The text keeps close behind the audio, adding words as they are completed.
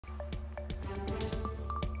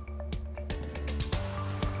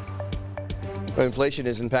Inflation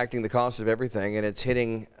is impacting the cost of everything, and it's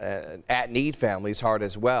hitting at-need families hard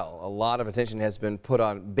as well. A lot of attention has been put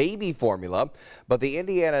on baby formula, but the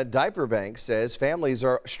Indiana Diaper Bank says families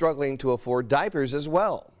are struggling to afford diapers as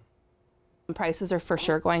well. Prices are for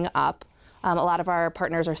sure going up. A lot of our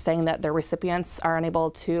partners are saying that their recipients are unable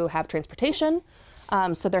to have transportation,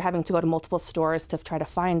 so they're having to go to multiple stores to try to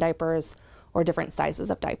find diapers or different sizes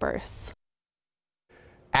of diapers.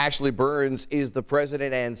 Ashley Burns is the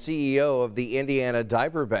president and CEO of the Indiana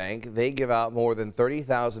Diaper Bank. They give out more than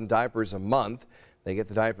 30,000 diapers a month. They get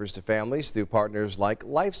the diapers to families through partners like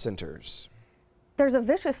Life Centers. There's a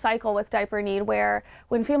vicious cycle with diaper need where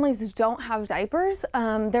when families don't have diapers,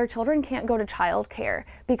 their children can't go to child care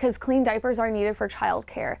because clean diapers are needed for child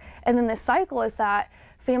care. And then the cycle is that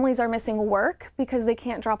families are missing work because they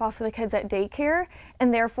can't drop off the kids at daycare,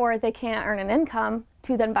 and therefore they can't earn an income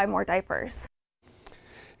to then buy more diapers.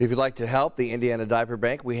 If you'd like to help the Indiana Diaper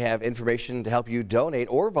Bank, we have information to help you donate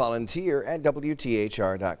or volunteer at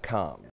WTHR.com.